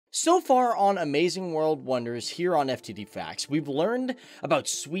So far on Amazing World Wonders here on FTD Facts, we've learned about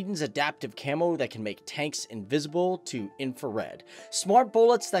Sweden's adaptive camo that can make tanks invisible to infrared, smart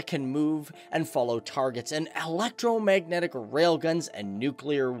bullets that can move and follow targets, and electromagnetic railguns and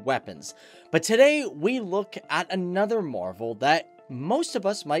nuclear weapons. But today we look at another marvel that most of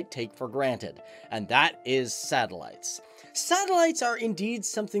us might take for granted, and that is satellites. Satellites are indeed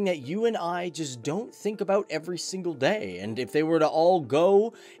something that you and I just don't think about every single day, and if they were to all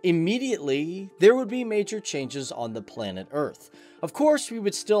go immediately, there would be major changes on the planet Earth. Of course, we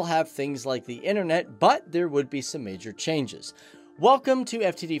would still have things like the internet, but there would be some major changes. Welcome to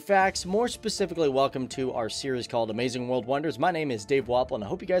FTD Facts, more specifically welcome to our series called Amazing World Wonders. My name is Dave Wapple and I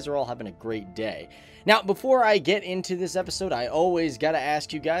hope you guys are all having a great day. Now, before I get into this episode, I always gotta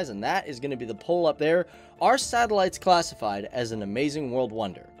ask you guys, and that is gonna be the poll up there, are satellites classified as an amazing world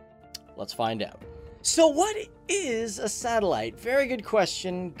wonder? Let's find out. So what is a satellite? Very good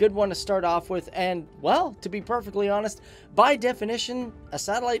question, good one to start off with, and well, to be perfectly honest, by definition, a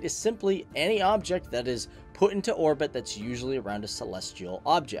satellite is simply any object that is put into orbit that's usually around a celestial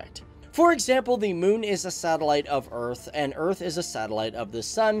object. For example, the moon is a satellite of Earth, and Earth is a satellite of the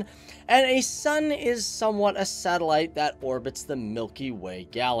sun, and a sun is somewhat a satellite that orbits the Milky Way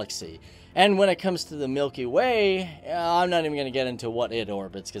galaxy. And when it comes to the Milky Way, I'm not even going to get into what it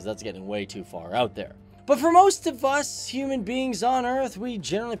orbits because that's getting way too far out there. But for most of us human beings on Earth, we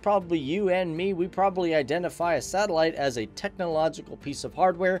generally, probably you and me, we probably identify a satellite as a technological piece of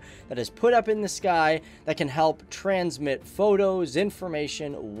hardware that is put up in the sky that can help transmit photos,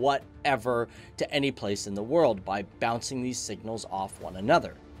 information, whatever, to any place in the world by bouncing these signals off one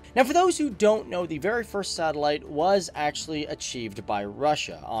another. Now, for those who don't know, the very first satellite was actually achieved by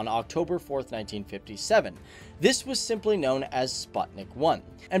Russia on October 4th, 1957. This was simply known as Sputnik 1.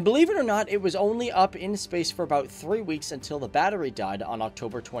 And believe it or not, it was only up in space for about 3 weeks until the battery died on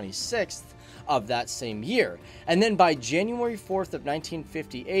October 26th of that same year. And then by January 4th of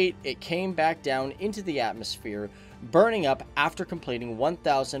 1958, it came back down into the atmosphere, burning up after completing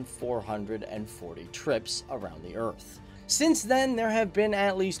 1,440 trips around the Earth. Since then, there have been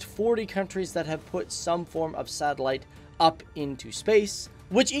at least 40 countries that have put some form of satellite up into space,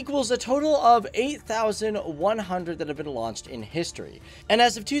 which equals a total of 8,100 that have been launched in history. And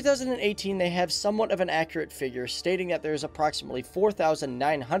as of 2018, they have somewhat of an accurate figure stating that there's approximately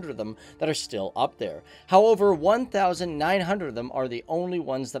 4,900 of them that are still up there. However, 1,900 of them are the only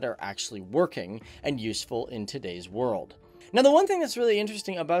ones that are actually working and useful in today's world. Now, the one thing that's really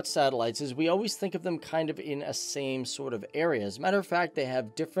interesting about satellites is we always think of them kind of in a same sort of area. As a matter of fact, they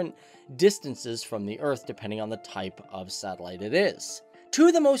have different distances from the Earth depending on the type of satellite it is. Two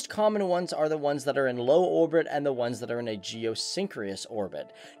of the most common ones are the ones that are in low orbit and the ones that are in a geosynchronous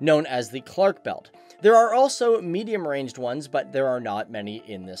orbit, known as the Clark Belt. There are also medium-ranged ones, but there are not many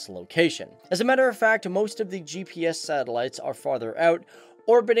in this location. As a matter of fact, most of the GPS satellites are farther out,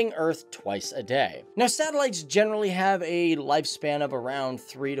 orbiting Earth twice a day. Now, satellites generally have a lifespan of around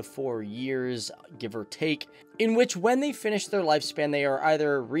 3 to 4 years, give or take, in which when they finish their lifespan, they are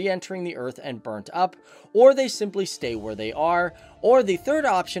either re-entering the Earth and burnt up, or they simply stay where they are, or the third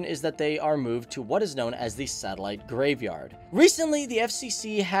option is that they are moved to what is known as the satellite graveyard. Recently, the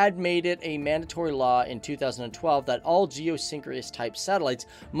FCC had made it a mandatory law in 2012 that all geosynchronous type satellites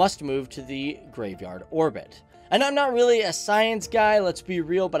must move to the graveyard orbit. And I'm not really a science guy, let's be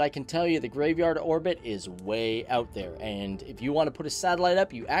real, but I can tell you the graveyard orbit is way out there. And if you want to put a satellite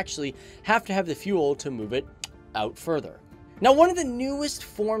up, you actually have to have the fuel to move it out further. Now, one of the newest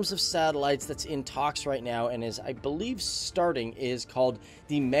forms of satellites that's in talks right now and is, I believe, starting is called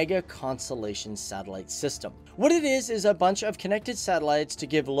the Mega Constellation Satellite System. What it is a bunch of connected satellites to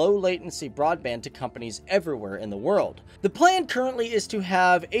give low latency broadband to companies everywhere in the world. The plan currently is to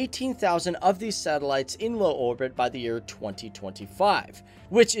have 18,000 of these satellites in low orbit by the year 2025,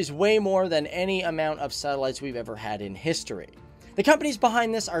 which is way more than any amount of satellites we've ever had in history. The companies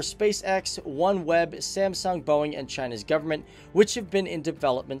behind this are SpaceX, OneWeb, Samsung, Boeing, and China's government, which have been in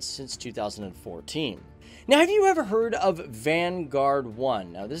development since 2014. Now, have you ever heard of Vanguard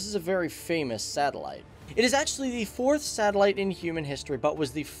 1? Now, this is a very famous satellite. It is actually the fourth satellite in human history, but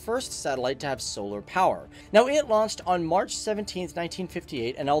was the first satellite to have solar power. Now, it launched on March 17,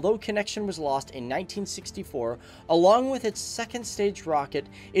 1958, and although connection was lost in 1964, along with its second stage rocket,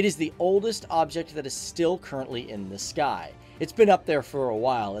 it is the oldest object that is still currently in the sky. It's been up there for a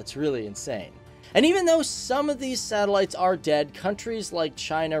while, it's really insane. And even though some of these satellites are dead, countries like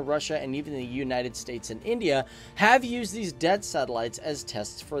China, Russia, and even the United States and India have used these dead satellites as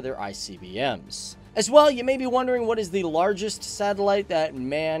tests for their ICBMs. As well, you may be wondering what is the largest satellite that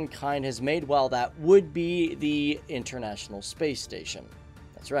mankind has made. Well, that would be the International Space Station.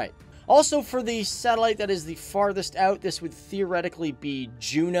 That's right. Also, for the satellite that is the farthest out, this would theoretically be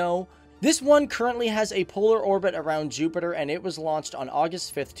Juno. This one currently has a polar orbit around Jupiter, and it was launched on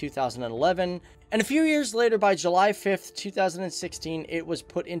August 5th, 2011. And a few years later, by July 5th, 2016, it was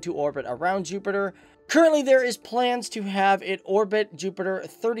put into orbit around Jupiter. Currently, there is plans to have it orbit Jupiter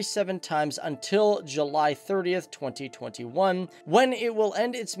 37 times until July 30th, 2021, when it will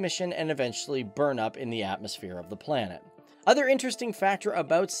end its mission and eventually burn up in the atmosphere of the planet. Other interesting factor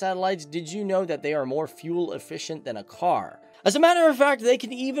about satellites, did you know that they are more fuel efficient than a car? As a matter of fact, they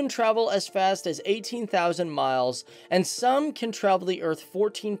can even travel as fast as 18,000 miles, and some can travel the Earth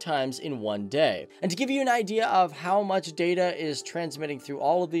 14 times in one day. And to give you an idea of how much data is transmitting through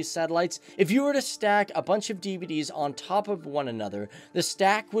all of these satellites, if you were to stack a bunch of DVDs on top of one another, the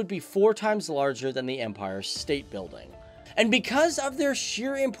stack would be 4 times larger than the Empire State Building. And because of their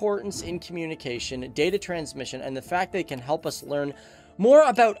sheer importance in communication, data transmission, and the fact they can help us learn more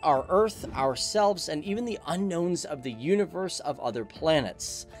about our Earth, ourselves, and even the unknowns of the universe of other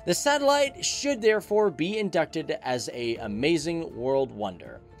planets, the satellite should therefore be inducted as an amazing world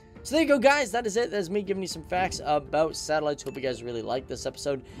wonder. So there you go, guys. That is it. That's me giving you some facts about satellites. Hope you guys really liked this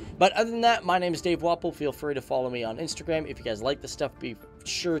episode. But other than that, my name is Dave Wapple. Feel free to follow me on Instagram. If you guys like this stuff, be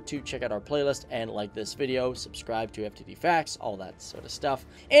sure to check out our playlist and like this video. Subscribe to FTD Facts, all that sort of stuff.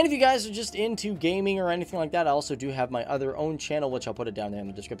 And if you guys are just into gaming or anything like that, I also do have my other own channel, which I'll put it down there in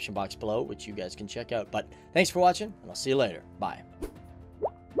the description box below, which you guys can check out. But thanks for watching, and I'll see you later. Bye.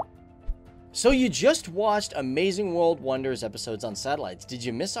 So you just watched Amazing World Wonders episodes on satellites. Did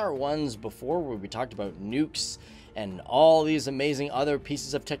you miss our ones before where we talked about nukes and all these amazing other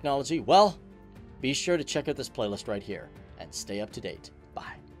pieces of technology? Well, be sure to check out this playlist right here and stay up to date.